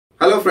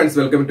friends,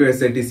 welcome to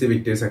SATC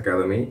Victers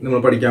Academy. We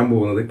will study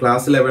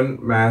class 11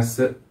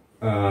 maths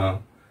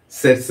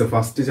sets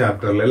first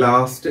chapter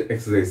last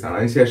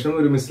exercise. We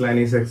will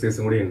miscellaneous exercise.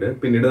 We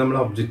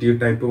will objective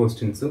type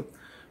questions,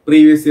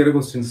 previous year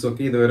questions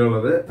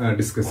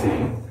discuss. So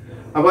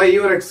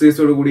this exercise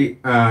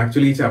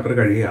actually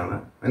chapter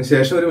and we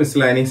will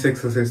miscellaneous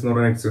exercise. We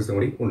will study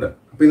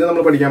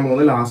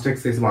last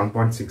exercise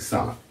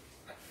 1.6.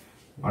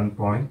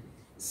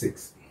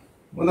 1.6.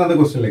 Another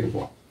question like this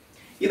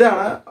is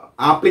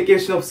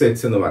application of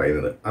sets. That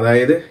is,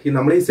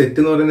 we set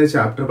in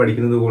chapter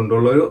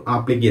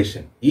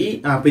application.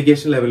 This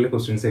application level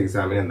questions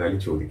examine.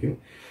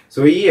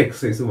 So this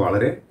exercise is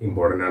very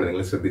important.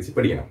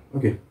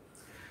 Okay.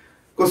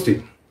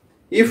 Question.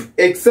 If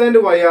x and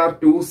y are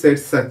two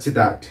sets such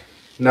that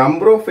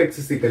number of x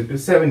is equal to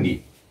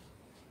 70.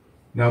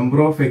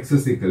 Number of x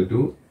is equal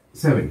to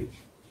 70.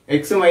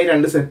 X and y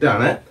are two sets.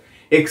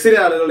 X is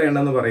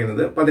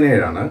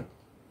 17.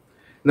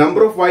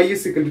 Number of y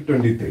is equal to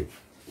 23.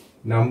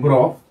 Number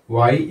of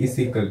y is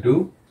equal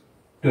to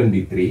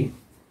 23.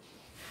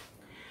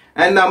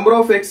 And number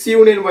of x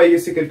union y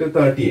is equal to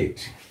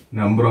 38.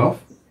 Number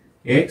of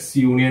x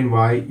union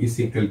y is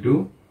equal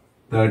to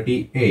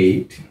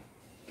 38.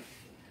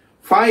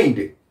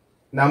 Find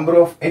number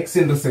of x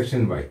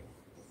intersection y.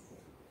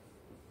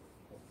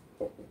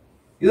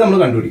 This is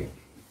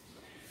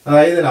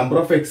the number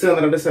of x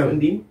is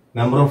 17.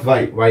 Number of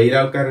y is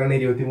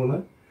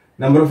 23.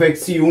 Number of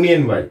x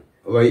union y.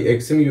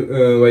 X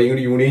y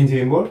union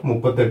ചെയ്യുമ്പോൾ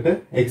 38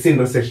 x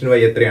intersection y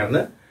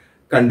എത്രയാണെന്ന്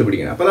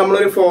കണ്ടുപിടിക്കണം. അപ്പോൾ നമ്മൾ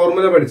ഒരു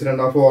formula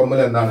പഠിച്ചിട്ടുണ്ട്. ആ formula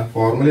എന്താണ്?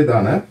 Formula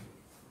ഇതാണ്.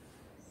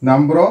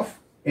 Number of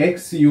x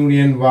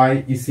union y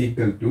is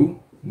equal to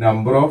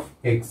number of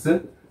x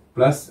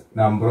plus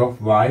number of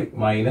y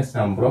minus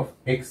number of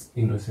x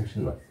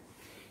intersection y.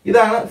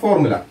 ഇതാണ്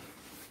formula.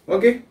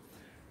 Okay.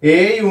 A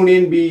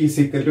union B is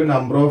equal to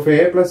number of A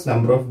plus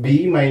number of B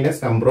minus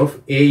number of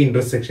A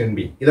intersection B.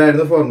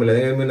 ഇതായിരുന്നു formula.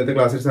 നിങ്ങൾ മുന്നത്തെ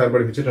ക്ലാസ്സിൽ sir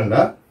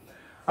പഠിപ്പിച്ചിട്ടുണ്ട്.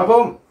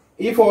 അപ്പോൾ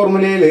ഈ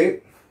ഫോർമുലയിൽ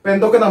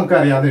എന്തൊക്കെ നമുക്ക്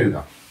അറിയാതെ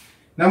എഴുതാം.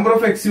 Number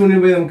of X union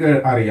by നമുക്ക്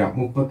അറിയാം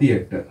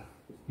 38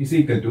 is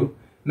equal to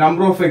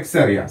number of X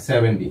അറിയാം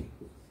 70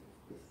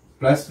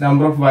 പ്ലസ്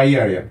നമ്പർ ഓഫ് വൈ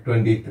അറിയാം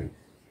 23.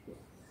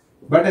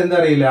 But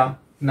എന്തറിയില്ല?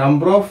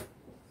 Number of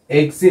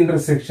X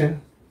intersection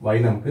Y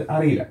നമുക്ക്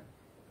അറിയില്ല.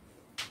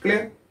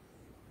 ക്ലിയർ?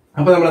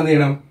 അപ്പൊ നമ്മൾ എന്ത്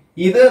ചെയ്യണം?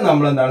 ഇത്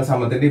നമ്മൾ എന്താണ്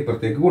സമത്തിന്റെ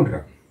ഇപ്പുറത്തേക്ക്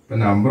കൊണ്ടുവരാം. അപ്പൊ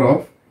number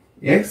of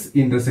X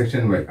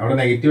intersection Y അവിടെ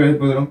നെഗറ്റീവ് ആയി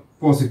പോലും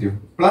positive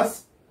plus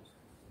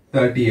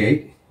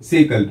 38 is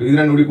equal to, this is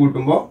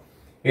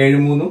 7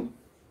 3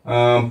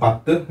 10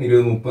 20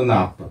 30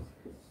 40.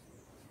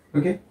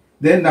 Okay.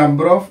 Then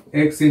number of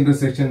x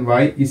intersection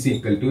y is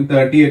equal to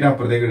 38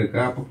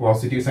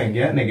 positive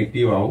sankhya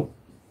negative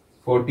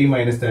 40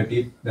 minus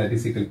 30 that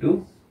is equal to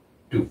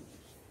 2.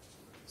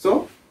 So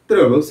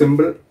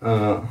simple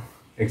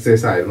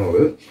exercise.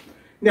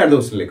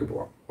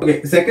 Okay,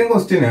 second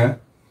question.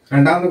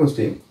 Another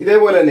question.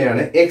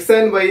 X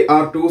and y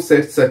are two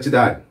sets such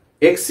that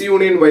x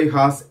union y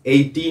has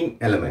 18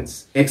 elements.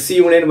 X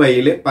union y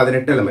is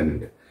 18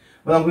 elements.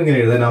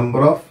 The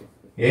number of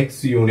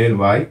x union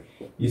y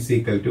is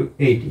equal to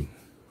 18.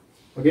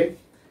 Okay.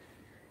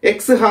 X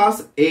has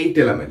 8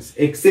 elements.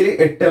 X is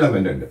 8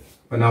 elements.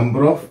 The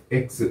number of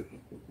x 8.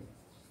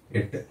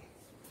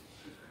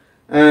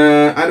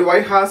 And y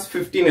has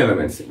 15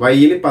 elements. Y is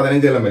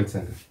 15 elements.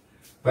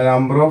 The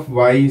number of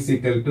y is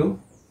equal to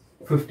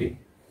 15.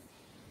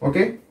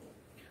 Okay.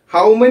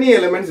 How many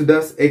elements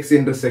does x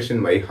intersection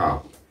y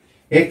have?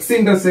 X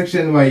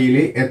intersection y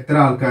ile എത്ര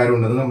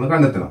ആൾക്കാരുണ്ടെന്ന് നമ്മൾ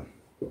കണ്ടെത്തണം.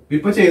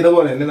 ഇപ്പോൾ ചെയ്ത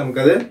പോലെ തന്നെ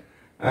നമുക്കത്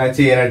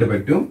ചെയ്യാനായിട്ട്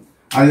പറ്റും.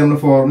 അത് നമ്മൾ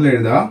ഫോർമുല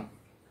എഴുതാം.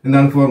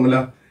 എന്താണ് formula?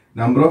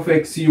 Number of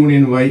X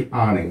union Y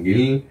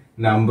ആണെങ്കിൽ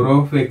number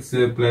of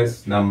X plus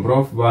number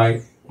of Y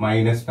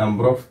minus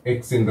number of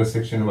X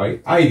intersection Y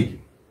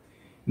ആയിരിക്കും.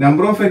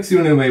 Number of X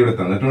union Y ഇവിടെ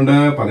തന്നിട്ടുണ്ട്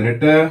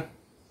 18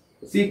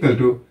 equal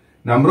to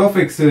number of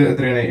X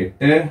എത്രയാണ്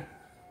 8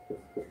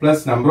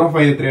 പ്ലസ് നമ്പർ ഓഫ്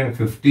വൈ എത്രയാണ്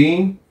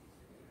 15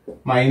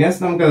 minus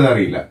നമുക്കത്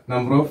അറിയില്ല.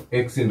 Number of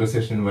X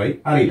intersection Y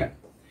അറിയില്ല.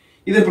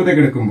 ഇത്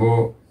ഇപ്പുറത്തേക്ക് എടുക്കുമ്പോൾ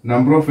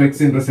number of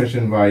X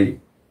intersection Y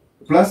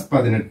plus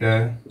 18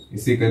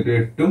 is equal to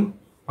 8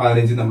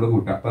 15 നമ്മൾ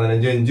കൂട്ടാം.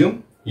 15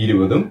 5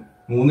 20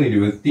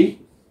 3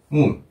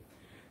 23.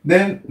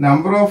 Then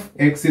number of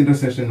X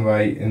intersection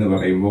Y എന്ന്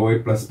പറയുമ്പോൾ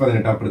പ്ലസ്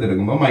 18 അപ്പുറത്ത്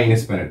എടുക്കുമ്പോൾ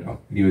മൈനസ് 18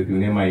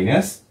 23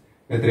 മൈനസ്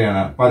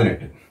എത്രയാണ്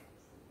 18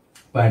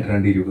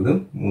 18 20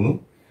 3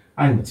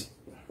 5.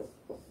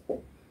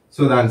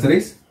 So the answer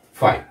is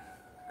 5.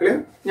 Clear?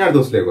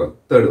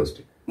 Third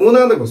question.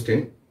 Moonanother question.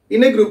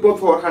 In a group of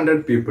 400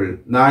 people,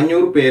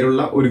 400 പേരുള്ള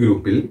ഒരു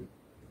ഗ്രൂപ്പിൽ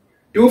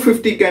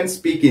 250 can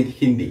speak in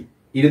Hindi.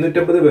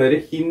 250 പേര്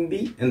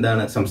ഹിന്ദി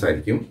എന്താണ്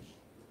സംസാരിക്കും.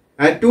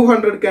 And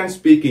 200 can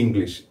speak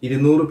English.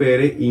 200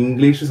 പേര്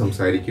ഇംഗ്ലീഷ്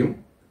സംസാരിക്കും.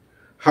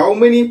 How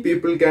many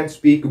people can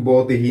speak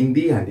both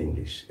Hindi and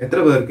English? എത്ര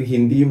പേർക്ക്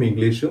ഹിന്ദിയും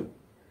ഇംഗ്ലീഷും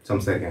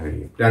സംസാരിക്കാൻ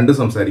കഴിയും? രണ്ടും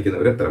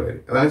സംസാരിക്കുന്നവർ എത്ര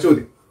പേര്? അതാണ്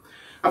ചോദ്യം.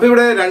 അപ്പോൾ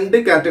ഇവിടെ രണ്ട്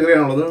കാറ്റഗറി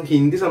ആണുള്ളത്.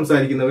 ഹിന്ദി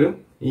സംസാരിക്കുന്നവരും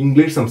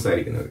ഇംഗ്ലീഷ്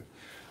സംസാരിക്കുന്നവരും.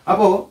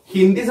 അപ്പോൾ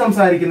ഹിന്ദി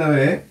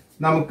സംസാരിക്കുന്നവരെ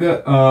നമുക്ക്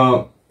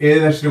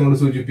ഏത് അക്ഷരം കൊണ്ട്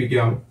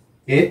സൂചിപ്പിക്കാം?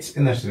 H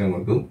എന്ന അക്ഷരം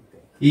കൊണ്ടും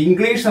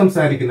ഇംഗ്ലീഷ്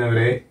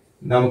സംസാരിക്കുന്നവരെ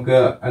നമുക്ക്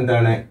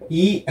എന്താണ്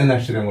E എന്ന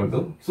അക്ഷരം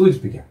കൊണ്ടും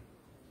സൂചിപ്പിക്കാം.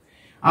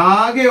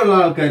 ആകെയുള്ള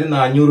ആൾക്കാർ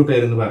 400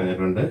 പേരെന്ന്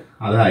പറഞ്ഞിട്ടുണ്ട്.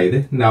 അതായത്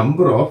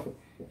number of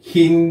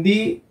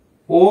Hindi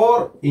or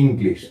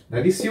English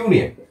that is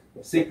union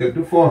equal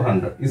to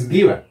 400 is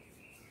given.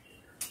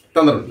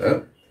 തന്നിട്ടുണ്ട്.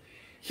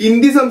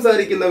 ഹിന്ദി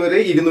സംസാരിക്കുന്നവര്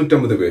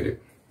 250 പേര്.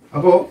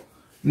 അപ്പോ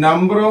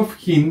number of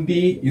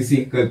Hindi is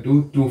equal to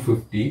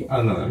 250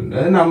 എന്നുണ്ട്.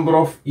 നമ്പർ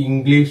ഓഫ്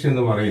ഇംഗ്ലീഷ്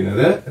എന്ന്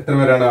പറയുന്നത് എത്ര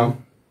പേരാണ്?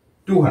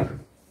 200.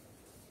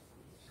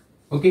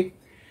 Okay.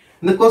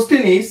 The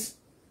question is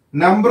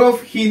number of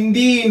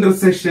Hindi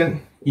intersection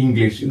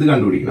English. ഇത്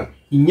കണ്ടുപിടിക്കണം.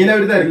 ഇങ്ങനെ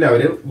അവർ തരില്ല,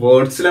 അവര്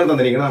വേർഡ്സിലാണ്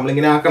തന്നിരിക്കുന്നത്,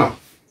 നമ്മളിങ്ങനെ ആക്കണം.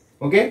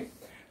 ഓക്കെ.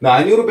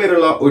 400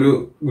 പേരുള്ള ഒരു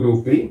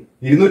ഗ്രൂപ്പിൽ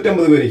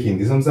 250 പേര്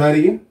ഹിന്ദി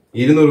സംസാരിക്കും,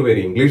 200 പേര്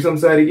ഇംഗ്ലീഷ്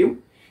സംസാരിക്കും.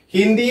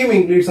 ഹിന്ദിയും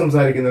ഇംഗ്ലീഷ്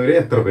സംസാരിക്കുന്നവര്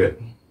എത്ര പേർ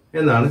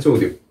എന്നാണ്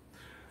ചോദ്യം.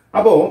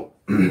 അപ്പോ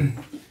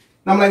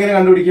നമ്മൾ എങ്ങനെ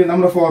കണ്ടുപിടിക്കുക?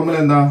 നമ്മുടെ ഫോർമുല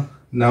എന്താ?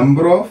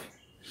 Number of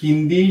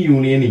Hindi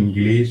union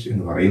English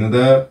എന്ന്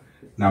പറയുന്നത്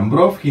number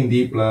of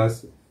Hindi plus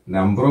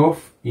number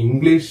of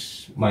English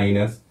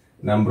minus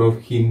number of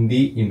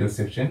Hindi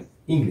intersection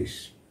English.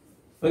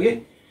 Okay.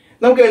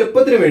 നമുക്ക്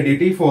എളുപ്പത്തിന്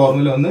വേണ്ടിയിട്ട് ഈ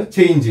ഫോർമുല ഒന്ന്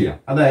ചേഞ്ച് ചെയ്യാം.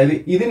 അതായത്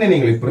ഇതിനെ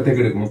നിങ്ങൾ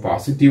ഇപ്പുറത്തേക്ക് എടുക്കുമ്പോൾ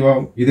പോസിറ്റീവ്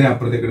ആവും, ഇതിനെ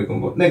അപ്പുറത്തേക്ക്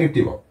എടുക്കുമ്പോൾ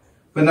നെഗറ്റീവ് ആവും.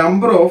 ഇപ്പൊ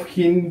number of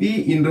Hindi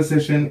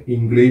intersection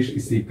English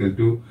is equal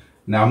to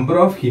number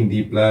of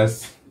Hindi plus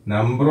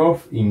number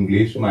of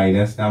English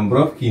minus number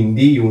of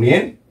Hindi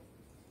union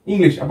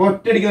English. അപ്പൊ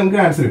ഒറ്റയടിക്ക് നമുക്ക്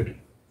ആൻസർ കിട്ടും.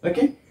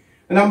 ഓക്കെ.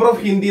 നമ്പർ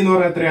ഓഫ് ഹിന്ദി എന്ന്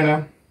പറഞ്ഞാൽ എത്രയാണ്?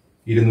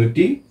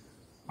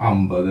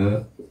 250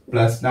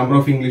 പ്ലസ് നമ്പർ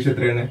ഓഫ് ഇംഗ്ലീഷ്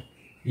എത്രയാണ്?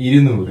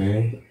 200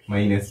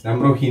 minus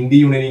number of Hindi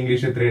union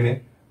English എത്രയാണ്?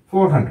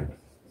 400.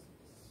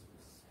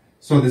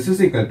 So this is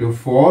equal to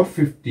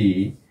 450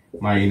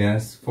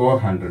 minus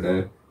 400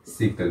 is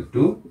equal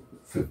to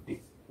 50.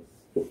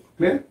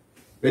 Clear?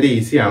 Very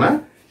easy ആണ്.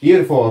 ഈ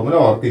ഒരു ഫോർമുല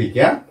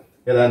ഓർത്തിരിക്കുക.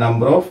 ഏതാ?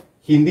 Number of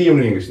Hindi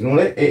union English. നമ്മൾ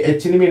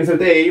എച്ചിന് മീൻസ്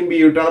എടുത്ത് എയും ബി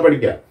ഇട്ടാണ്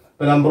പഠിക്കുക.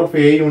 അപ്പൊ number of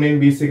A union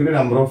B സിക്കൽ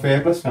number of A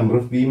plus number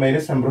of B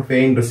minus number of A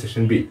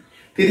intersection B.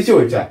 തിരിച്ചു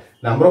ചോദിച്ചാൽ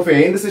number of A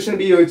intersection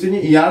B ചോദിച്ചു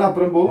കഴിഞ്ഞാൽ ഇയാൾ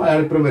അപ്പുറം പോകും, അയാൾ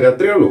ഇപ്പുറം വരും.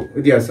 അത്രേ ഉള്ളൂ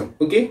വ്യത്യാസം.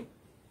 ഓക്കെ.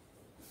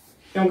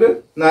 നമുക്ക്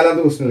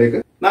നാലാമത്തെ ക്വസ്റ്റ്യനിലേക്ക്.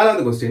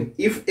 നാലാമത്തെ question.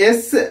 If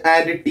S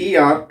and T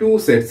R to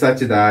set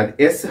such that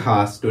S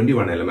has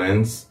 21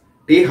 elements,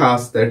 T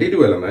has 32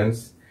 elements,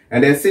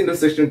 and S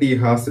intersection T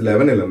has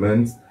 11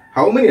 elements,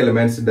 how many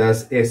elements does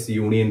S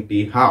union T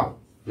have?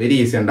 Very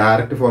easy and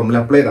direct formula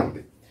apply ചെയ്താൽ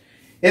മതി.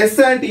 S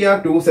and T are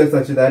two sets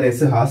such that S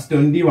has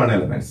 21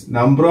 elements.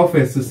 Number of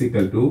S is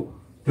equal to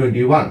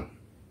 21.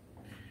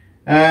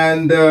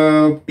 And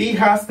T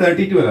has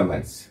 32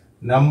 elements.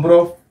 Number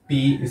of T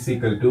is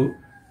equal to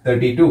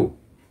 32.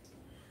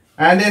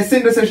 And S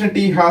intersection T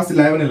has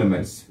 11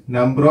 elements.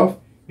 Number of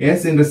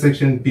S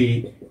intersection T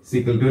is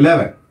equal to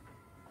 11.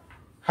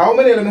 How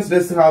many elements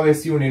does have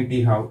S union T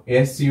have?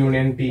 S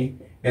union T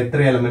എത്ര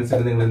elements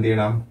ആണ് നിങ്ങൾ എന്ത്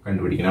ചെയ്യണം?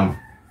 കണ്ടുപിടിക്കണം.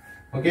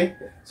 Okay.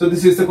 So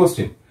this is the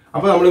question.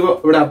 അപ്പൊ നമ്മൾ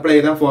ഇവിടെ apply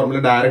ചെയ്ത ഫോർമുല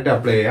ഡയറക്റ്റ്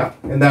അപ്ലൈ ചെയ്യാം.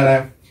 എന്താണ്?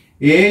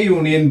 A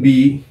union B,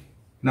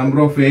 number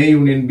of A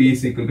union B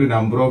is equal to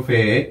number of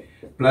A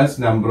plus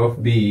number of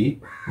B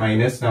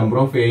minus number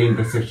of A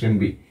intersection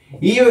B.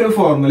 ഈ ഒരു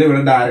formula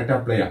ഇവിടെ direct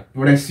apply ചെയ്യാം.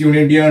 ഇവിടെ S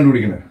union T ആണ്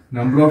കണ്ടുപിടിക്കുന്നത്.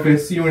 Number of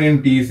S union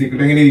T is equal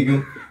to എങ്ങനെ ഇരിക്കും?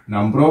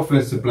 Number of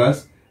S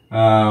plus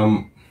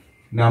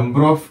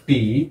number of T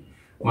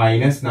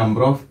minus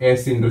number of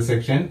S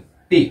intersection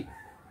T.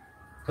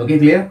 Okay,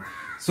 clear?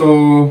 So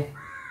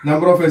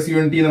number of S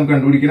union T നമുക്ക്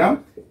കണ്ടുപിടിക്കണം.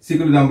 is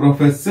equal to number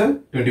of S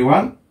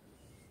 21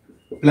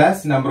 plus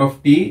number of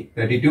T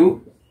 32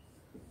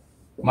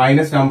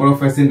 minus number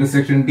of S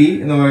intersection T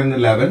എന്ന് പറയുന്നത്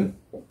 11.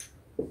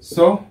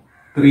 So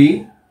 3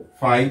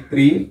 5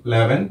 3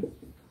 11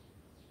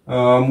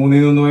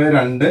 3 2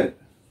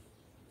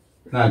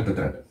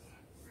 42.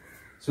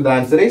 So the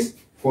answer is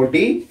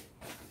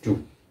 42.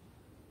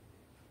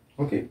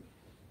 Okay.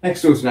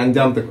 Next question.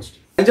 അഞ്ചാമത്തെ question.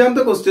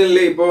 അഞ്ചാമത്തെ ക്വസ്റ്റ്യനിൽ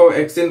ഇപ്പോ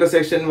X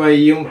intersection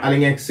വൈയും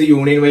അല്ലെങ്കിൽ X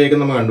union Y ഒക്കെ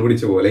നമ്മൾ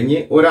കണ്ടുപിടിച്ച പോലെ ഇനി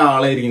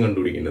ഒരാളായിരിക്കും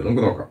കണ്ടുപിടിക്കേണ്ടത്.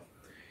 നമുക്ക് നോക്കാം.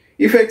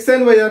 If X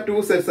and why are two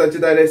sets such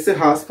that S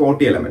has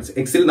 40 elements.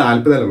 എക്സിൽ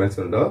 40 elements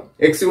ഉണ്ട്.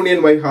 X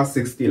union Y has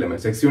 60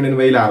 elements. X union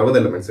വൈയിൽ 60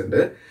 elements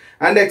ഉണ്ട്.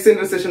 And X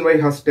intersection Y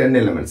has 10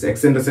 elements.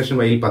 X intersection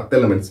വൈയിൽ 10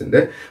 elements ഉണ്ട്.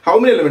 How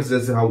many elements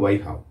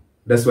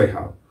does Y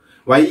have?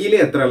 വൈയിലെ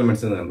എത്ര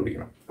elements എന്ന്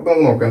കണ്ടുപിടിക്കണം. അപ്പൊ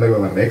നമുക്ക് നോക്കാം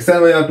എന്തൊക്കെ. X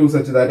and why are to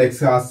such that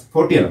X has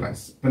 40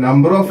 elements. ഇപ്പൊ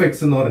നമ്പർ ഓഫ്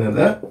എക്സ് എന്ന്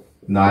പറഞ്ഞത്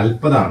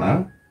 40 ആണ്.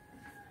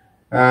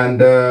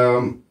 And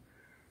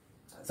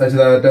such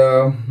that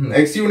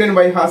X union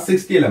Y has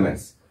 60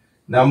 elements.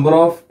 Number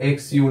of x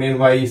union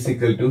y is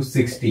equal to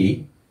 60.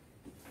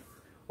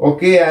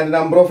 Okay, and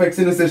number of x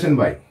intersection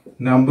y.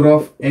 Number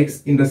of x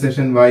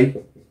intersection y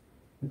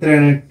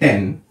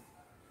 10.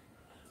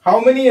 How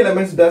many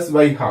elements does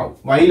y have?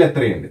 Y il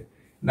ethrayund.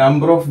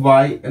 Number of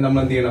y നമ്മൾ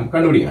എന്ത് ചെയ്യണം?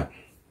 കണ്ടുപിടിക്കണം.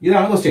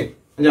 ഇതാണ് question.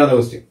 അഞ്ചാമത്തെ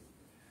question.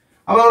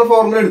 അപ്പോൾ നമ്മൾ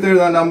formula എടുത്ത്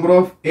എഴുതാം. Number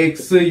of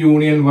X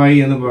union Y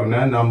എന്ന്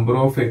പറഞ്ഞാൽ number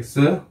of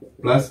X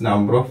plus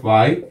number of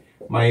Y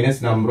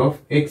minus number of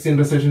X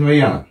intersection Y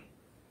ആണ്.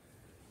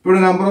 ഇവിടെ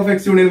number of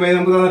X union Y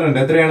നമുക്ക് തന്നിട്ടുണ്ട്.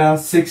 എത്രയാണ്?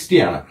 60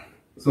 ആണ്.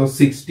 സോ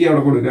 60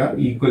 അവിടെ കൊടുക്കുക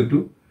equal to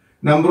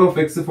number of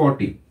X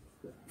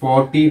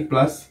 40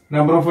 plus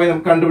number of Y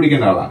നമുക്ക്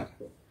കണ്ടുപിടിക്കേണ്ട ആളാണ്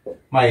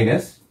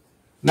minus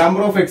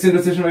number of X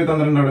intersection Y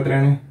തന്നിട്ടുണ്ട് അവിടെ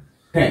എത്രയാണ്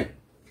 10.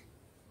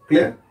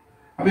 ക്ലിയർ?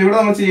 അപ്പൊ ഇവിടെ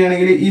നമ്മൾ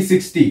ചെയ്യുകയാണെങ്കിൽ ഈ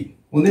 60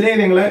 ഒന്നിലേക്ക്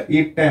നിങ്ങൾ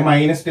ഈ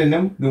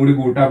 -10ഉം ഇതും കൂടി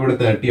കൂട്ടാൻ ഇവിടെ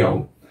 30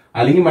 ആവും,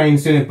 അല്ലെങ്കിൽ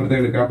 -10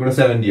 ഇപ്പുറത്തേക്ക് എടുക്കാം ഇവിടെ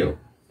 70 ആവും.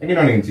 എങ്ങനെ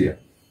വേണമെങ്കിൽ ചെയ്യാം.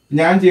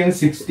 ഞാൻ ചെയ്യുന്നത്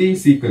 60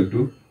 is equal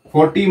to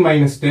 40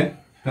 minus 10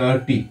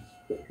 30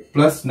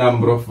 plus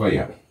number of Y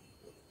ആണ്.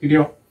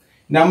 കിട്ടിയോ?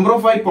 നമ്പർ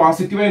ഓഫ് വൈ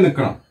പോസിറ്റീവായി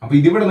നിൽക്കണം. അപ്പൊ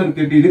ഇതിവിടെ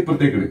നിർത്തിയിട്ട് ഇത്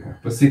ഇപ്പുറത്തേക്ക് എടുക്കാം.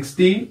 അപ്പൊ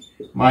 60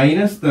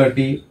 minus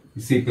 30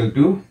 is equal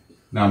to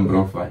number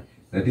of y.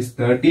 That is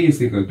 30 is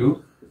equal to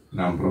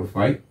number of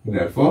y.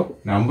 Therefore,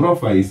 number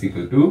of y is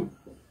equal to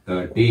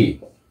 30.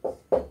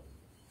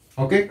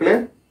 Okay, clear?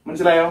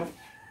 മനസ്സിലായോ?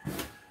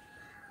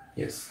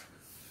 Yes.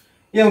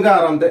 ഇനി നമുക്ക്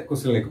ആറാമത്തെ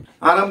ക്വസ്റ്റ്യനിലേക്ക്.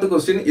 ആറാമത്തെ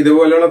ക്വസ്റ്റ്യൻ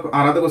ഇതുപോലെയുള്ള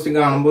ആറാമത്തെ ക്വസ്റ്റ്യൻ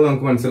കാണുമ്പോൾ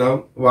നമുക്ക് മനസ്സിലാവും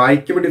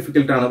വായിക്കുമ്പോൾ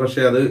ഡിഫിക്കൽട്ട് ആണ്,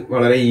 പക്ഷെ അത്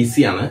വളരെ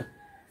ഈസിയാണ്.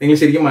 നിങ്ങൾ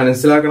ശരിക്കും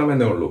മനസ്സിലാക്കണം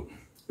എന്നേ ഉള്ളൂ.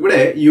 ഇവിടെ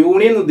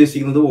യൂണിയൻ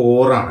ഉദ്ദേശിക്കുന്നത്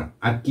ഓറാണ്.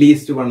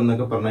 അറ്റ്ലീസ്റ്റ് 1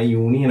 എന്നൊക്കെ പറഞ്ഞാൽ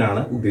യൂണിയൻ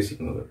ആണ്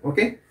ഉദ്ദേശിക്കുന്നത്.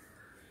 Okay.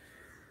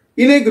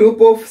 In A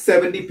group of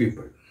 70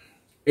 people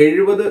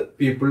 70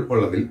 people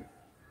ഉള്ളതിൽ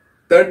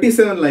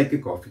 37 ലൈക്ക്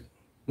കോഫി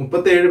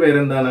 37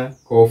 പേരെന്താണ്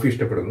കോഫി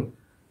ഇഷ്ടപ്പെടുന്നു.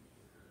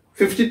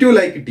 52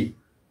 ലൈക്ക് ടീ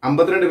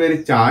 52 പേര്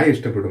ചായ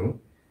ഇഷ്ടപ്പെടുന്നു.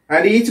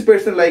 And each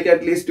person like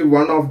at least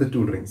 1 of the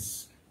 2 drinks.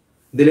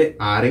 ഇതിൽ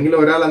ആരെങ്കിലും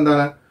ഒരാൾ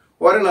എന്താണ്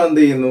ഒരെണ്ണം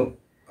എന്ത് ചെയ്യുന്നു,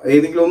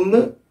 ഏതെങ്കിലും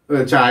ഒന്ന്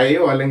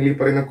ചായയോ അല്ലെങ്കിൽ ഈ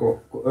പറയുന്ന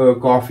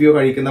കോഫിയോ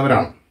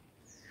കഴിക്കുന്നവരാണ്.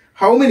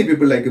 How many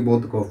people like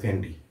both coffee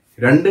and tea?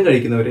 രണ്ടും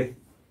കഴിക്കുന്നവര്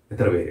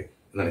എത്ര പേര്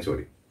എന്നാണ്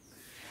ചോദ്യം.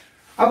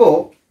 അപ്പോ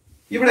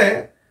ഇവിടെ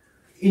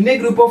in A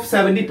group of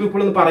 70 people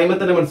എന്ന് പറയുമ്പോൾ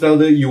തന്നെ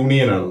മനസ്സിലാവുന്നത്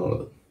യൂണിയൻ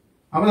ആണെന്നുള്ളത്.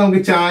 അപ്പൊ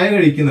നമുക്ക് ചായ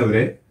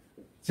കഴിക്കുന്നവരെ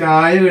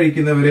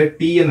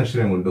ടി എന്ന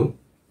അക്ഷരം കൊണ്ടും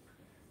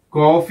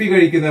കോഫി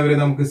കഴിക്കുന്നവരെ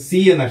നമുക്ക് സി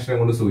എന്ന അക്ഷരം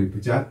കൊണ്ട്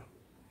സൂചിപ്പിച്ചാൽ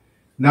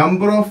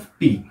നമ്പർ ഓഫ്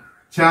ടീ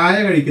ചായ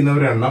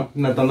കഴിക്കുന്നവരുടെ എണ്ണം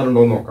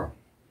തന്നിട്ടുണ്ടോ എന്ന് നോക്കാം.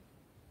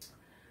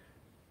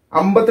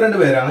 52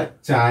 പേരാണ്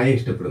ചായ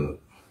ഇഷ്ടപ്പെടുന്നത്.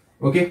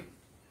 Okay.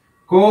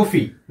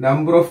 Coffee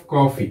number of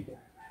coffee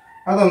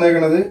അത്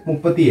തന്നേക്കുന്നത്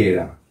 37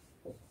 ആണ്.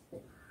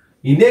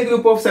 In A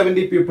group of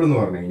 70 people എന്ന്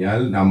പറഞ്ഞു കഴിഞ്ഞാൽ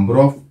number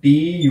of T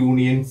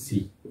union C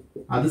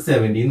അത്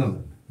 70 എന്നുണ്ട്.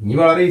 ഇനി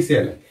വളരെ ഈസി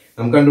അല്ലേ,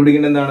 നമുക്ക്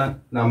കണ്ടുപിടിക്കേണ്ടത് എന്താണ്,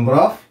 നമ്പർ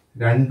ഓഫ്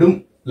രണ്ടും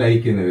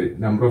ലയിക്കുന്നവർ,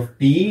 number of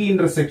T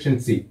intersection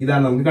C,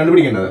 ഇതാണ് നമുക്ക്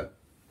കണ്ടുപിടിക്കേണ്ടത്.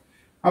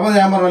 അപ്പൊ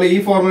ഞാൻ പറഞ്ഞ ഈ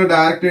formula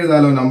direct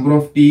എഴുതാലോ. Number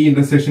of T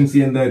intersection C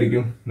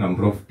എന്തായിരിക്കും,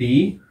 number of T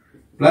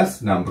plus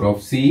number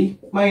of C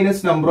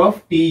minus number of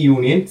T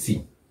union C.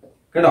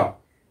 കേട്ടോ?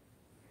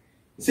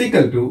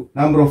 Equal to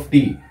number of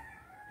T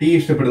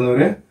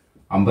ഇഷ്ടപ്പെടുന്നവര്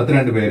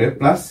 52 പേര്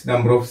plus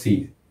number of C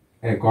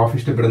coffee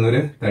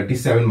ഇഷ്ടപ്പെടുന്നവര്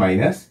 37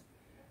 minus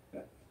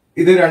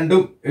ഇത്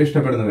രണ്ടും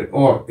ഇഷ്ടപ്പെടുന്നവർ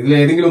or ഇതിൽ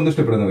ഏതെങ്കിലും ഒന്ന്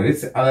ഇഷ്ടപ്പെടുന്നവര്,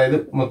 അതായത്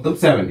മൊത്തം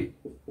 70.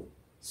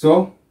 സോ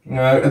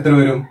എത്ര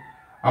വരും,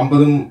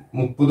 50ഉം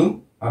 30ഉം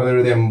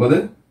 60 80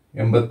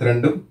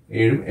 82ഉം 7ഉം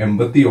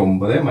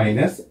 89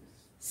 minus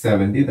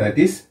 70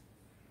 that is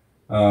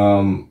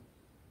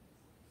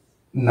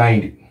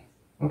 90.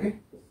 Okay.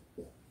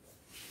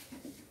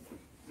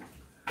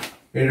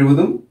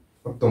 70ഉം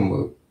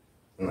 19ഉം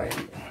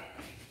 90.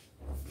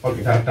 Okay,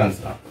 correct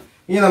answer ആണ്.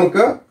 ഇനി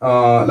നമുക്ക്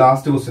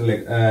ലാസ്റ്റ്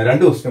ക്വസ്റ്റ്യനിലേക്ക്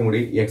 2 ക്വസ്റ്റ്യൻ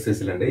കൂടി ഈ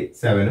എക്സസൈസിലുണ്ട്.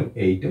 7ഉം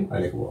 8ഉം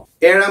അതിലേക്ക് പോവാം.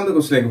 7ാമത്തെ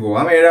ക്വസ്റ്റ്യനിലേക്ക്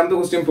പോവാം. 7ാമത്തെ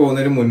ക്വസ്റ്റ്യൻ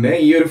പോകുന്നതിന് മുന്നേ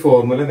ഈ ഒരു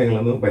ഫോർമുല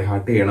നിങ്ങളൊന്ന്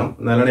ബൈഹാർട്ട് ചെയ്യണം,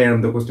 എന്നാലാണ്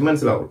 7ാമത്തെ ക്വസ്റ്റ്യൻ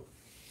മനസ്സിലാവും.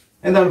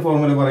 എന്താണ്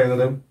ഫോർമുല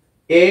പറയുന്നത്?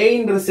 എ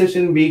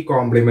ഇന്റർസെക്ഷൻ ബി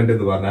കോംപ്ലിമെന്റ്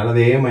എന്ന് പറഞ്ഞാൽ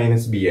അത് എ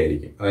മൈനസ് ബി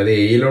ആയിരിക്കും. അതായത്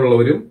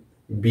എയിലുള്ളവരും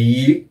ബി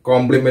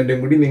കോംപ്ലിമെന്റും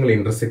കൂടി നിങ്ങൾ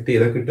ഇന്റർസെക്ട്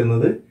ചെയ്താൽ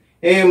കിട്ടുന്നത്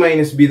എ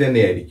മൈനസ് ബി തന്നെ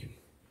ആയിരിക്കും.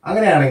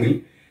 അങ്ങനെയാണെങ്കിൽ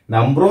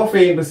number of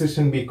A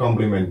intersection B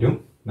കോംപ്ലിമെന്റും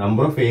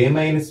number of A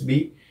minus B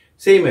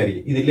same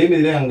ആയിരിക്കും.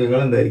 ഇതിലെ അംഗങ്ങൾ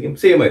എന്തായിരിക്കും,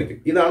 സെയിം ആയിരിക്കും.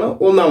 ഇതാണ്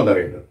ഒന്നാമത്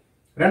അറിയേണ്ടത്.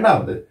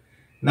 രണ്ടാമത്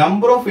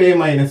number of A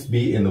minus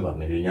B എന്ന്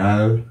പറഞ്ഞു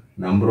കഴിഞ്ഞാൽ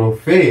number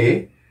of A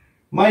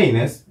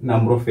minus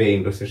number of A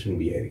intersection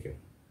B ആയിരിക്കും.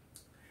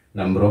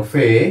 Number of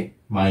A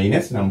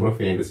minus number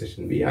of A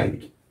intersection B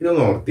ആയിരിക്കും.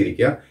 ഇതൊന്ന്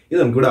ഓർത്തിരിക്കുക, ഇത്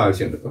നമുക്ക് ഇവിടെ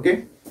ആവശ്യമുണ്ട്. ഓക്കെ,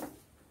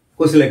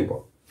 ക്വസ്റ്റ്യനിലേക്ക്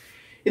പോകാം.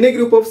 In A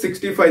group of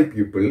 65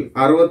 people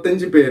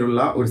 65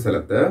 പേരുള്ള ഒരു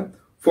സ്ഥലത്ത്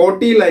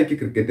 40 ലൈക്ക്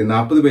ക്രിക്കറ്റ്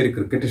 40 പേര്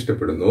ക്രിക്കറ്റ്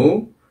ഇഷ്ടപ്പെടുന്നു.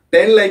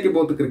 10 like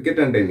both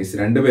cricket and tennis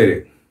 2 പേര്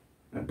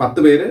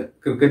 10 പേര്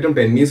ക്രിക്കറ്റും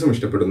ടെന്നീസും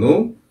ഇഷ്ടപ്പെടുന്നു.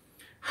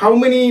 How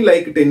many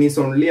like tennis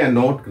only and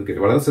not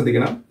cricket? വളരെ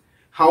ശ്രദ്ധിക്കണം.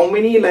 How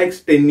many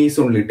likes tennis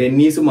only,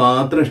 tennis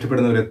മാത്രം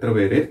ഇഷ്ടപ്പെടുന്നവർ എത്ര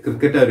പേര്,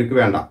 ക്രിക്കറ്റ് അവർക്ക്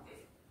വേണ്ട.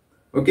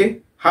 Okay,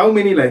 how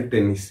many like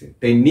tennis,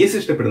 tennis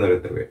ഇഷ്ടപ്പെടുന്നവർ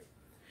എത്ര പേര്?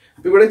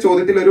 അപ്പൊ ഇവിടെ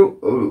ചോദ്യത്തിൽ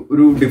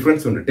ഒരു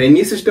ഡിഫറൻസ് ഉണ്ട്.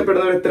 ടെന്നീസ്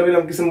ഇഷ്ടപ്പെടുന്നവർ എത്ര പേര്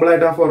നമുക്ക് സിമ്പിൾ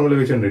ആയിട്ട് ആ ഫോർമുല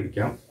വെച്ച്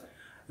കണ്ടിരിക്കാം.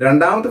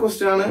 രണ്ടാമത്തെ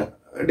ക്വസ്റ്റ്യൻ ആണ്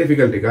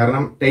ഡിഫിക്കൽട്ടി,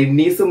 കാരണം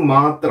ടെന്നീസ്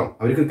മാത്രം,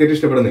 അവർ ക്രിക്കറ്റ്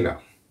ഇഷ്ടപ്പെടുന്നില്ല.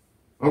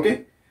 ഓക്കെ,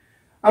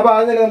 അപ്പൊ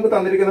ആദ്യം തന്നെ നമുക്ക്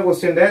തന്നിരിക്കുന്ന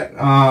ക്വസ്റ്റ്യന്റെ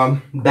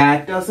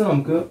ഡാറ്റാസ്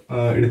നമുക്ക്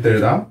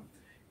എടുത്തെഴുതാം.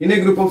 In A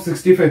group of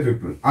 65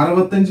 people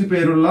 65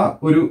 പേരുള്ള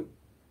ഒരു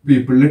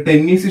പീപ്പിളിൽ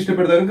ടെന്നീസ്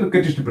ഇഷ്ടപ്പെടുന്നവരും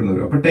ക്രിക്കറ്റ്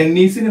ഇഷ്ടപ്പെടുന്നവരും. അപ്പൊ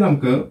ടെന്നീസിന്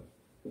നമുക്ക്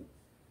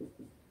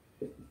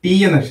ടി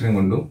എന്ന അക്ഷരം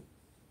കൊണ്ടും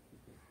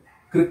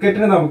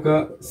ക്രിക്കറ്റിനെ നമുക്ക്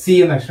സി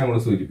എന്ന അക്ഷരം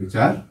കൊണ്ട്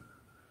സൂചിപ്പിച്ചാൽ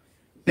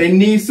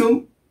ടെന്നീസും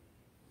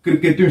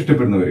ക്രിക്കറ്റും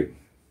ഇഷ്ടപ്പെടുന്നവർ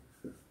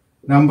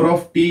number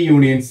of T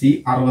union C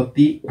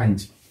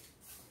 65.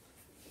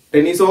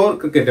 Tennis or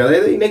cricket,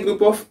 അതായത് ഇൻ എ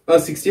ഗ്രൂപ്പ് ഓഫ്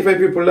 65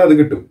 പീപ്പിളിൽ അത്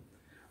കിട്ടും.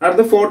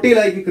 അടുത്ത 40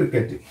 ലൈക്ക്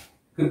ക്രിക്കറ്റ്.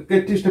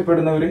 ക്രിക്കറ്റ്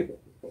ഇഷ്ടപ്പെടുന്നവര്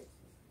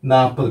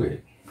 40 പേര്.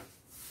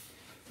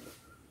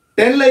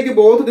 10 like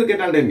both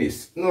cricket and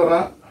tennis എന്ന്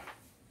പറഞ്ഞാൽ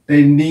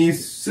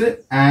ടെന്നീസ്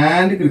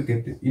ആൻഡ്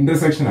ക്രിക്കറ്റ്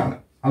ഇന്റർസെക്ഷൻ ആണ്,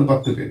 അത്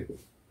 10 പേര്.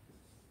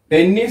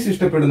 ടെന്നീസ്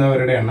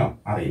ഇഷ്ടപ്പെടുന്നവരുടെ എണ്ണം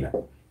അറിയില്ല.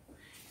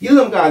 ഇത്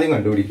നമുക്ക് ആദ്യം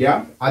കണ്ടുപിടിക്കാം.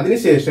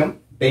 അതിനുശേഷം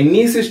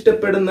ടെന്നീസ്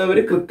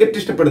ഇഷ്ടപ്പെടുന്നവര് ക്രിക്കറ്റ്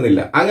ഇഷ്ടപ്പെടുന്നില്ല,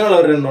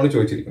 അങ്ങനെയുള്ളവരുടെ എണ്ണമാണ്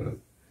ചോദിച്ചിരിക്കുന്നത്.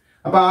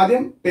 അപ്പൊ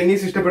ആദ്യം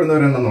ടെന്നീസ്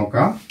ഇഷ്ടപ്പെടുന്നവരെണ്ണം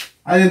നോക്കാം.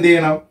 അതെന്ത്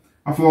ചെയ്യണം?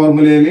 ആ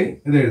ഫോർമുലയിൽ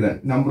ഇത് എഴുതാൻ.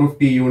 Number of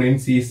T union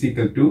C is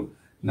equal to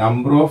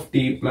number of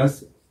T plus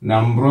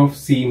number of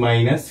C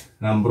minus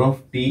number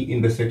of T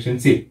intersection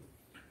C.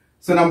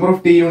 So number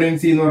of T union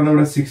C എന്ന് പറഞ്ഞാൽ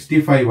ഇവിടെ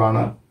 65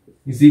 ആണ്,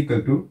 is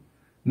equal to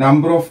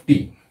number of T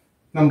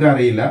നമുക്ക്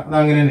അറിയില്ല, അത്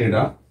അങ്ങനെ തന്നെ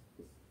ഇടാം,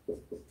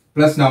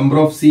 പ്ലസ് നമ്പർ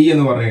ഓഫ് സി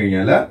എന്ന് പറഞ്ഞു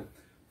കഴിഞ്ഞാൽ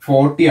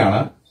 40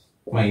 ആണ്,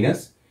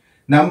 minus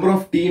number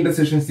of T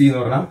intersection C എന്ന്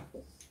പറഞ്ഞാൽ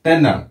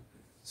 10 ആണ്.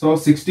 So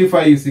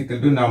 65 is equal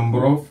to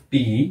number of t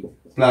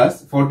plus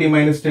 40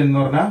 minus 10 എന്ന്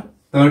പറഞ്ഞാൽ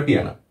 30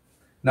 ആണ്.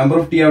 നമ്പർ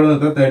ഓഫ് ടി അവിടെ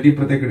നിർത്താൻ 30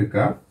 ഇപ്പുറത്തേക്ക്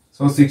എടുക്കുക.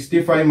 So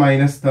 65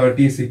 minus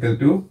 30 is equal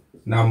to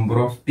number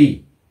of t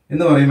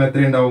എന്ന് പറയുമ്പോൾ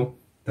എത്ര ഉണ്ടാവും?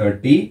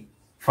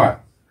 35.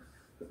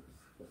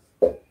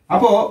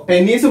 അപ്പോ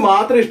ടെന്നീസ്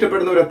മാത്രം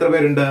ഇഷ്ടപ്പെടുന്നവർ എത്ര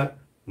പേരുണ്ട്?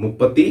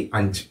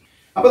 35.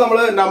 അപ്പൊ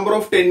നമ്മള് നമ്പർ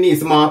ഓഫ്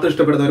ടെന്നീസ് മാത്രം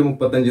ഇഷ്ടപ്പെടുന്നവർ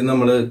 35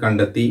 നമ്മൾ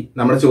കണ്ടെത്തി.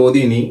 നമ്മുടെ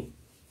ചോദ്യം ഇനി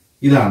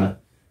ഇതാണ്,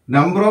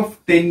 നമ്പർ ഓഫ്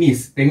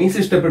ടെന്നീസ്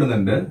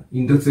ഇഷ്ടപ്പെടുന്നുണ്ട്,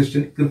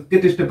 ഇന്റർസെക്ഷൻ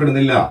ക്രിക്കറ്റ്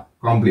ഇഷ്ടപ്പെടുന്നില്ല,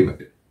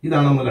 കോംപ്ലിമെന്റ്.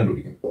 ഇതാണ് നമ്മൾ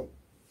കണ്ടുപിടിക്കുന്നത്.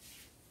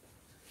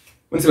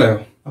 മനസ്സിലായോ?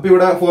 അപ്പൊ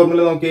ഇവിടെ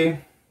ഫോർമുല നോക്കിയേ,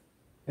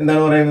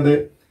 എന്താണ് പറയുന്നത്?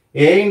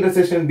 A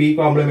intersection B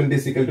complement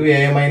is equal to A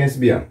minus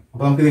B ആണ്.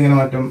 അപ്പൊ നമുക്ക് ഇതിങ്ങനെ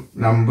മാറ്റാം.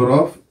 Number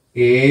of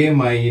A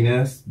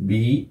minus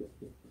B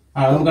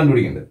ആണ് നമുക്ക്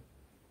കണ്ടുപിടിക്കേണ്ടത്.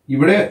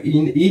 ഇവിടെ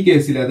ഈ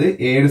കേസിൽ അത്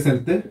എയുടെ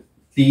സ്ഥലത്ത്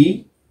ടി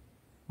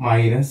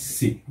മൈനസ്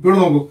സി. ഇവിടെ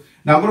നോക്കൂ,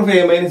 number of a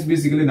minus b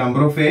is equal to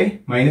number of a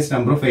minus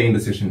number of a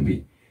intersection b.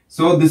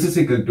 So this is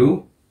equal to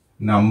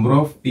number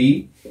of t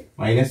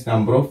minus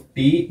number of t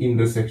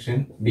intersection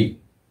b.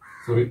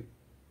 Sorry,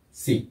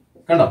 c.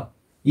 കണ്ടോ?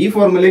 ഈ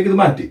ഫോർമുലയിലേക്ക് ഇത്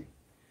മാറ്റി.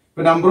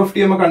 ഇപ്പൊ number of T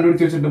നമ്മൾ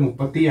കണ്ടുപിടിച്ച് വെച്ചിട്ട്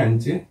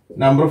 35,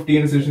 number of T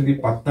intersection B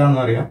 10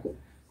 ആണെന്ന് അറിയാം,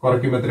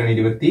 കുറയ്ക്കുമ്പോൾ എത്രയാണ്?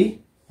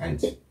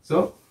 25. So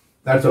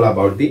that's all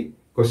about the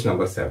question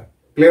number 7.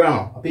 Clear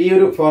ആണോ? അപ്പൊ ഈ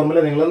ഒരു ഫോർമുല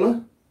നിങ്ങളൊന്ന്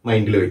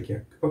മൈൻഡിൽ വെക്കുക.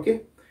 ഓക്കെ,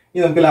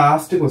 ഇനി നമുക്ക്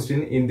last question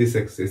in this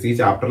exercise, ഈ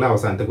ചാപ്റ്ററിലെ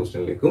അവസാനത്തെ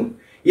ക്വസ്റ്റ്യനിലേക്കും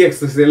ഈ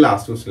എക്സസൈസിലെ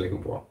ലാസ്റ്റ് ക്വസ്റ്റ്യനിലേക്കും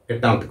പോവാം.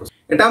 എട്ടാമത്തെ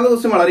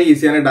ക്വസ്റ്റ്യൻ വളരെ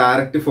ഈസിയാണ്,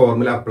 ഡയറക്റ്റ്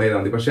ഫോർമുല അപ്ലൈ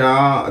ചെയ്താൽ മതി. പക്ഷെ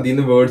അതിൽ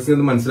നിന്ന്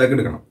വേർഡ്സിന് മനസ്സിലാക്കി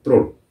എടുക്കണം, ഇത്രേ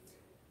ഉള്ളൂ.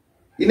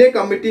 In A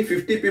committee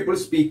 50 people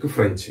speak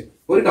French.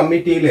 ഒരു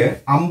കമ്മിറ്റിയില്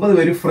 50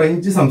 പേര്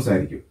ഫ്രഞ്ച്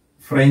സംസാരിക്കും.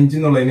 ഫ്രഞ്ച്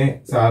എന്നുള്ളതിന്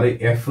സാറ്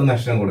എഫ്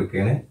നഷ്ടം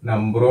കൊടുക്കുകയാണ്.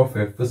 Number of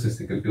F is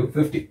equal to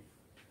 50.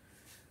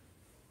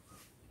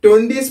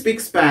 20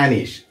 speak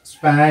Spanish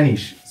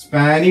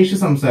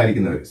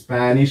സംസാരിക്കുന്നവർ,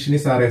 സ്പാനിഷിന്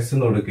സാർ എസ്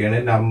എന്ന് കൊടുക്കുകയാണ്.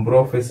 Number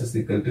of S is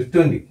equal to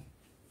 20.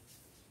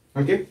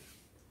 Okay,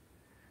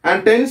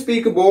 and 10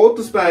 speak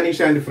both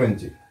Spanish and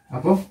French.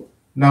 അപ്പൊ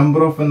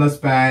നമ്പർ ഓഫ് എന്ന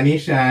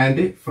Spanish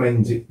and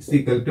French is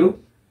equal to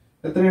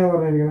എത്രയാണ്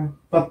പറഞ്ഞിരിക്കുന്നത്?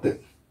 10.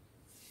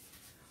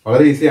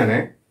 വളരെ ഈസിയാണ്.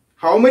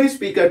 How many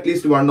speak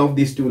at least one of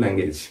these two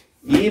language.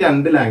 ഈ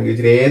രണ്ട്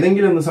ലാംഗ്വേജിൽ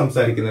ഏതെങ്കിലും ഒന്ന്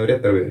സംസാരിക്കുന്നവർ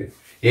എത്ര പേര്?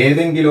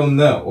 ഏതെങ്കിലും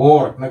ഒന്ന്,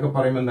 ഓർ എന്നൊക്കെ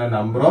പറയുമ്പോൾ എന്താ?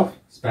 നമ്പർ ഓഫ്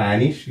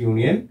സ്പാനിഷ്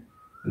യൂണിയൻ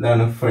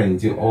എന്താണ്?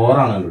 ഫ്രഞ്ച്. ഓർ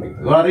ആണ്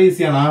കണ്ടുപിടിക്കുന്നത്. വളരെ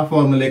ഈസിയാണ്. ആ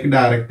ഫോർമുലയിലേക്ക്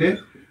ഡയറക്റ്റ്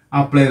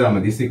അപ്ലൈ ചെയ്താൽ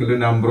മതി. Equal to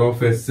number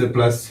of S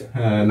plus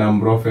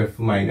number of F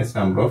minus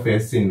number of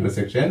S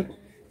intersection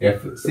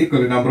F.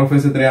 Equal to number of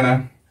S എത്രയാണ്?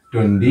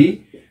 20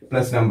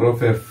 plus number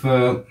of F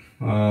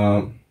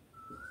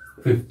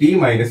 50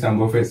 minus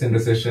number of S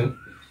intersection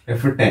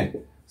F 10.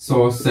 So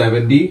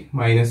 70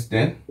 minus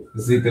 10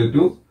 is equal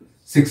to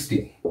 60.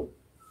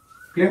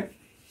 Clear?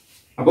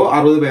 അപ്പോ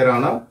 60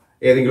 പേരാണ്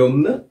ഏതെങ്കിലും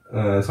ഒന്ന്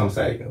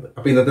സംസാരിക്കുന്നത്.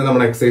 അപ്പൊ ഇന്നത്തെ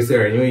നമ്മുടെ exercise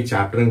കഴിഞ്ഞു, ഈ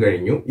ചാപ്റ്ററും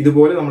കഴിഞ്ഞു.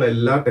 ഇതുപോലെ നമ്മൾ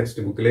എല്ലാ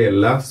ടെക്സ്റ്റ് ബുക്കിലെ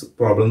എല്ലാ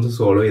പ്രോബ്ലംസ്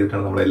സോൾവ്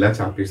ചെയ്തിട്ടാണ് നമ്മൾ എല്ലാ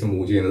ചാപ്റ്റേഴ്സും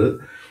മൂവ് ചെയ്യുന്നത്.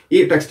 ഈ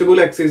ടെക്സ്റ്റ്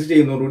ബുക്കിൽ എക്സസൈസ്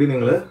ചെയ്യുന്നതോടുകൂടി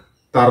നിങ്ങൾ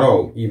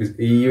തറവാവും.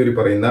 ഈ ഒരു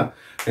പറയുന്ന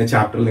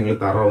ചാപ്റ്ററിൽ നിങ്ങൾ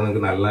തറവാവും,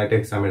 നിങ്ങൾക്ക് നല്ലതായിട്ട്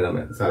എക്സാം എഴുതാൻ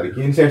സാധിക്കും.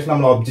 ഇതിന് ശേഷം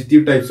നമ്മൾ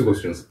ഒബ്ജക്റ്റീവ് ടൈപ്സ്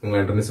ക്വസ്റ്റ്യൻസ്, നിങ്ങൾ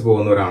എൻട്രൻസ്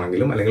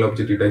പോകുന്നവരാണെങ്കിലും അല്ലെങ്കിൽ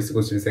ഒബ്ജക്റ്റീവ് ടൈപ്സ്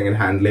ക്വസ്റ്റ്യൻസ് എങ്ങനെ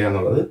ഹാൻഡിൽ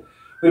ചെയ്യാന്നുള്ളത്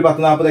ഒരു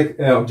 10-40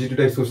 ഒബ്ജക്റ്റീവ്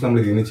ടൈപ്സ് ക്വസ്റ്റ്യൻ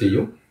നമ്മൾ ഇതിന്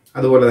ചെയ്യും.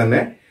 അതുപോലെ തന്നെ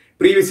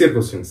പ്രീവിയസ് ഇയർ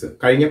ക്വസ്റ്റ്യൻസ്,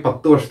 കഴിഞ്ഞ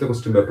 10 വർഷത്തെ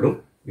ക്വസ്റ്റ്യൻ പേപ്പറും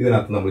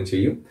ഇതിനകത്ത് നമ്മൾ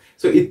ചെയ്യും.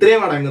 സോ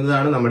ഇത്രയും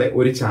അടങ്ങുന്നതാണ് നമ്മുടെ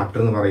ഒരു ചാപ്റ്റർ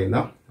എന്ന് പറയുന്ന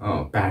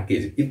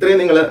പാക്കേജ്. ഇത്രയും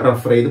നിങ്ങൾ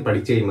റെഫർ ചെയ്ത്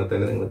പഠിച്ചു കഴിയുമ്പോൾ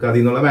തന്നെ നിങ്ങൾക്ക് അതിൽ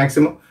നിന്നുള്ള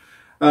മാക്സിമം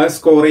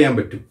സ്കോർ ചെയ്യാൻ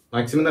പറ്റും.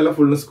 മാക്സിമം നല്ല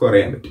ഫുള്ള് സ്കോർ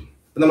ചെയ്യാൻ പറ്റും.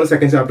 നമ്മൾ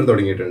സെക്കൻഡ് ചാപ്റ്റർ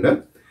തുടങ്ങിയിട്ടുണ്ട്.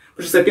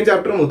 പക്ഷെ സെക്കൻഡ്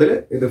ചാപ്റ്റർ മുതൽ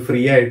ഇത്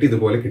ഫ്രീ ആയിട്ട്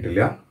ഇതുപോലെ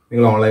കിട്ടില്ല.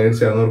 നിങ്ങൾ ഓൺലൈനിൽ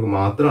ചേർന്നവർക്ക്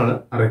മാത്രമാണ്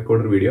ആ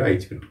റെക്കോർഡ് വീഡിയോ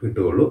അയച്ച്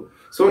കിട്ടുകയുള്ളൂ.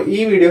 സോ ഈ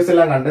വീഡിയോസ്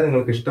എല്ലാം കണ്ട്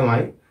നിങ്ങൾക്ക്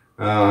ഇഷ്ടമായി,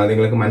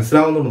 നിങ്ങൾക്ക്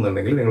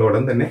മനസ്സിലാവുന്നുണ്ടെങ്കിൽ നിങ്ങൾ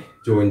ഉടൻ തന്നെ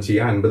ജോയിൻ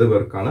ചെയ്യുക. 50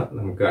 പേർക്കാണ്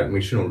നമുക്ക്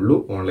അഡ്മിഷൻ ഉള്ളൂ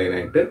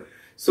ഓൺലൈനായിട്ട്.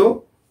 സോ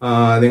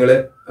നിങ്ങൾ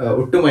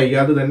ഒട്ടും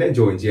വൈകാതെ തന്നെ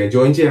ജോയിൻ ചെയ്യുക.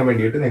 ജോയിൻ ചെയ്യാൻ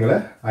വേണ്ടിയിട്ട് നിങ്ങൾ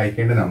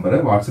അയക്കേണ്ട നമ്പർ,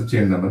 വാട്സപ്പ്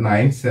ചെയ്യേണ്ട number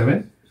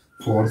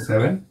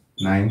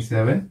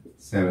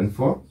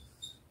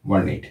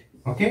 9747977418.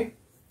 Okay,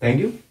 thank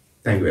you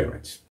very much.